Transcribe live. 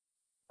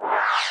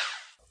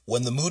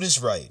When the Mood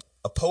is Right,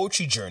 A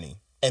Poetry Journey,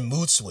 and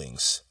Mood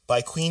Swings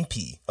by Queen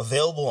P,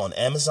 available on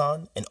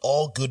Amazon and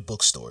all good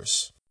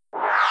bookstores.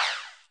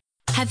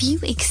 Have you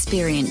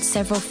experienced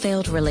several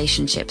failed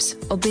relationships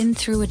or been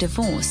through a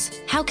divorce?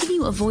 How can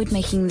you avoid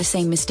making the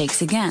same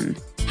mistakes again?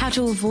 How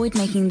to avoid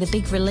making the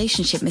big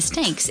relationship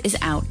mistakes is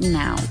out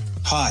now.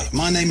 Hi,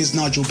 my name is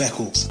Nigel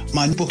Beckles.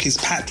 My book is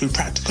packed with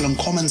practical and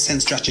common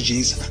sense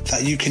strategies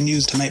that you can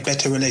use to make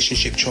better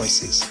relationship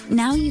choices.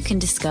 Now you can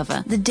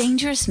discover the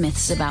dangerous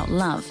myths about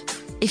love.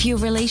 If your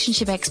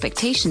relationship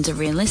expectations are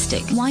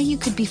realistic, why you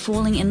could be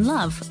falling in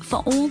love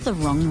for all the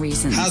wrong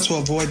reasons. How to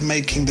avoid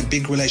making the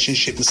big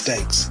relationship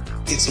mistakes.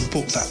 It's a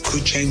book that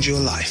could change your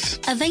life.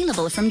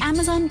 Available from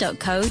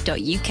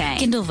amazon.co.uk.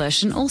 Kindle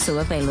version also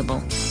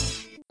available.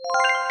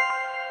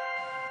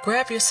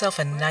 Grab yourself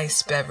a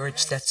nice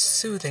beverage that's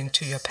soothing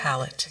to your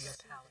palate.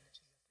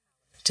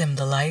 Dim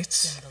the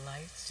lights,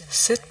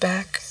 sit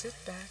back,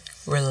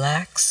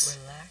 relax,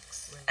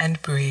 and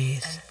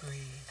breathe.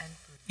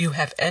 You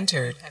have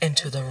entered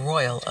into the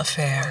royal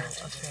affair.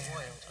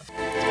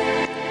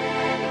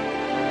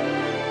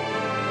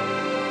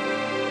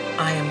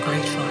 I am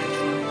grateful.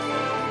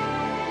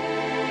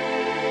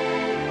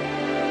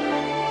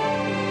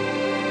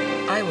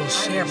 I will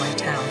share my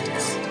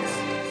talents.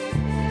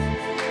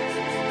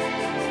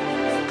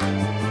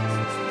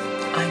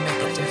 I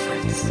make a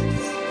difference.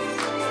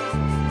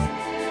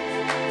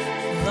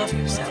 Love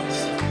yourself.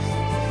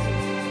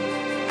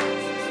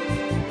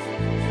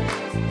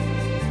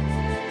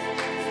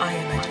 I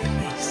am at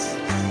peace.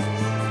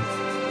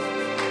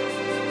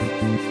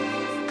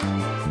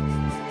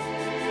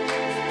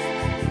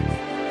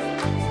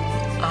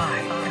 I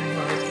am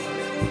worthy.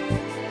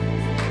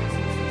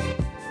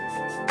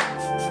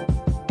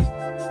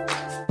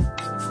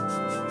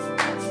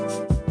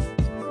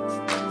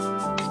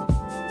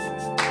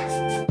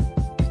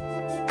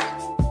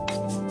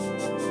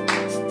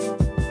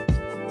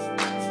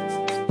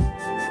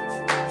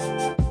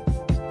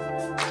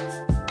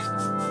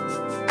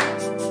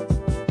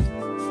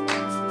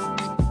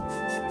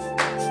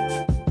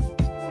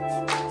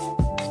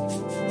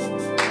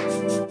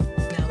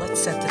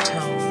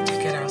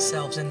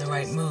 In the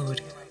right mood.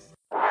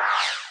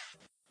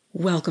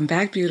 Welcome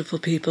back, beautiful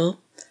people.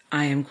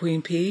 I am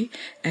Queen P,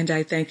 and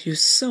I thank you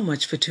so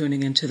much for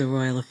tuning into The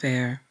Royal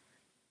Affair.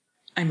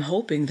 I'm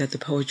hoping that the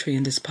poetry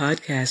in this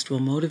podcast will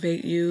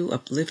motivate you,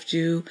 uplift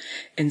you,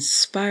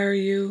 inspire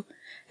you,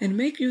 and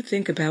make you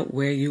think about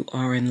where you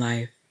are in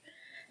life,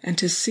 and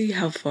to see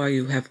how far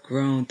you have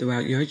grown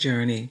throughout your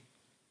journey.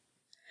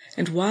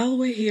 And while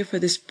we're here for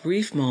this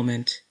brief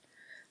moment,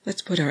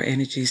 let's put our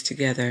energies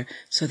together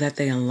so that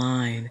they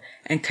align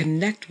and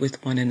connect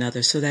with one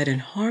another so that in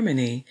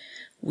harmony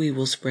we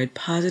will spread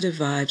positive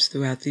vibes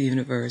throughout the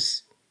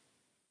universe.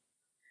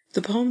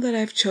 The poem that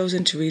I've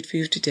chosen to read for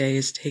you today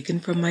is taken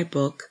from my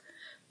book,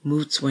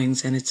 Mood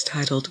Swings, and it's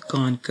titled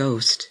Gone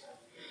Ghost.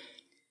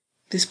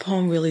 This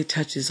poem really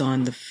touches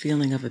on the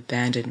feeling of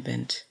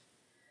abandonment.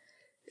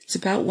 It's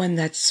about when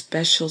that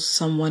special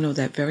someone or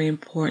that very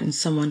important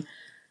someone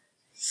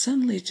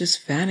suddenly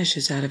just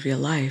vanishes out of your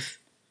life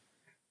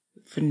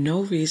for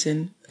no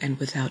reason and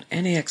without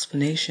any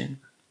explanation.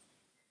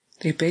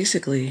 They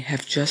basically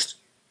have just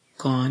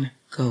gone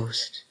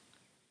ghost.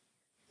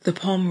 The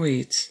poem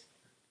reads,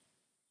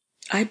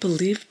 I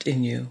believed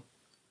in you.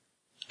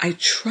 I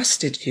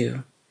trusted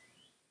you.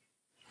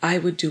 I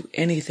would do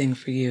anything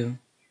for you.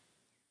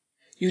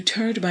 You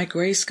turned my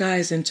gray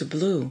skies into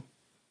blue.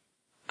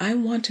 I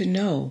want to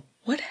know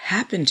what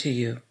happened to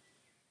you.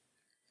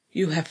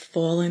 You have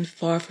fallen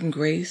far from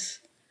grace,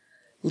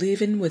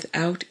 leaving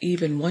without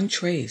even one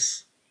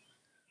trace.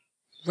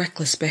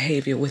 Reckless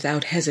behavior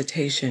without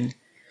hesitation,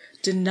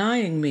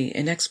 denying me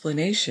an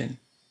explanation.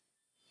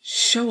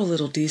 Show a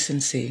little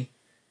decency.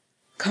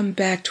 Come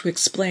back to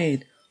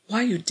explain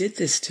why you did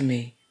this to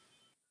me.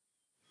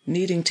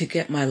 Needing to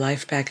get my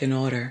life back in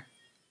order.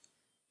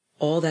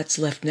 All that's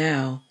left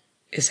now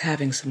is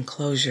having some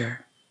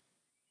closure.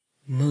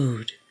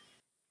 Mood.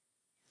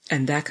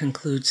 And that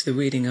concludes the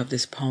reading of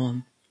this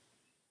poem.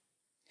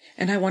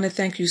 And I want to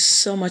thank you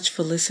so much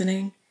for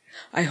listening.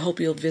 I hope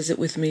you'll visit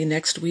with me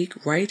next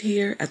week right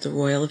here at the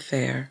Royal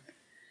Affair.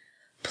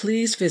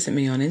 Please visit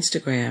me on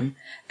Instagram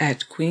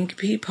at Queen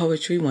P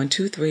Poetry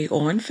 123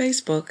 or on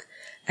Facebook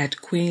at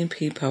Queen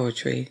P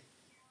Poetry.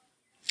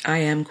 I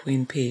am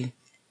Queen P.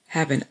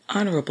 Have an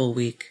honorable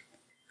week.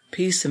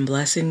 Peace and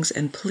blessings,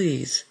 and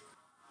please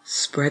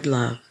spread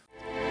love.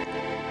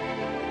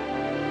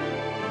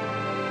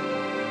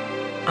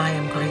 I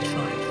am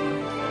grateful.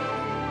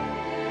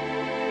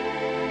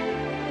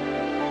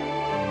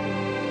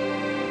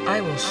 I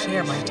will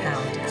share my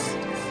talents.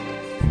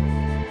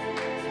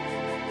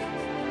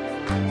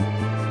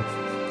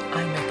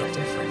 I make a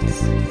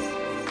difference.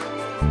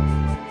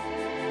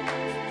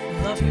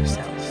 Love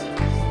yourself.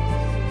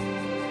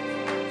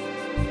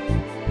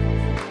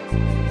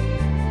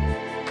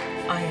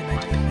 I am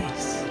at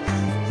peace.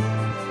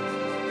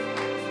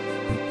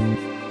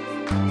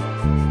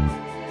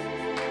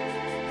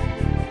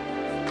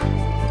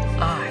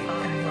 I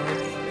am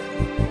worthy.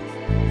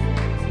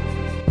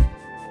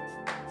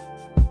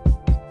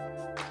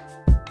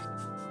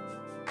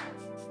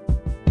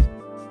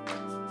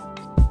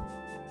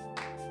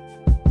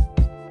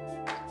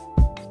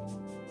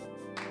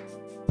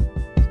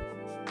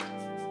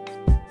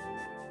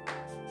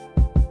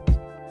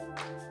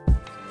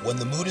 When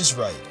the Mood is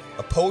Right,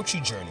 A Poetry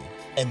Journey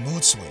and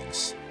Mood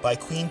Swings by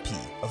Queen P,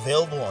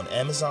 available on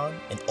Amazon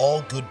and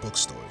all good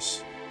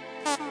bookstores.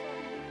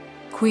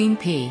 Queen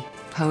P,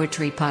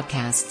 Poetry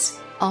Podcasts,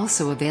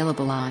 also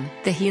available on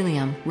the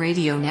Helium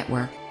Radio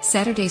Network,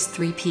 Saturdays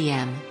 3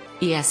 p.m.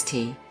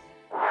 EST.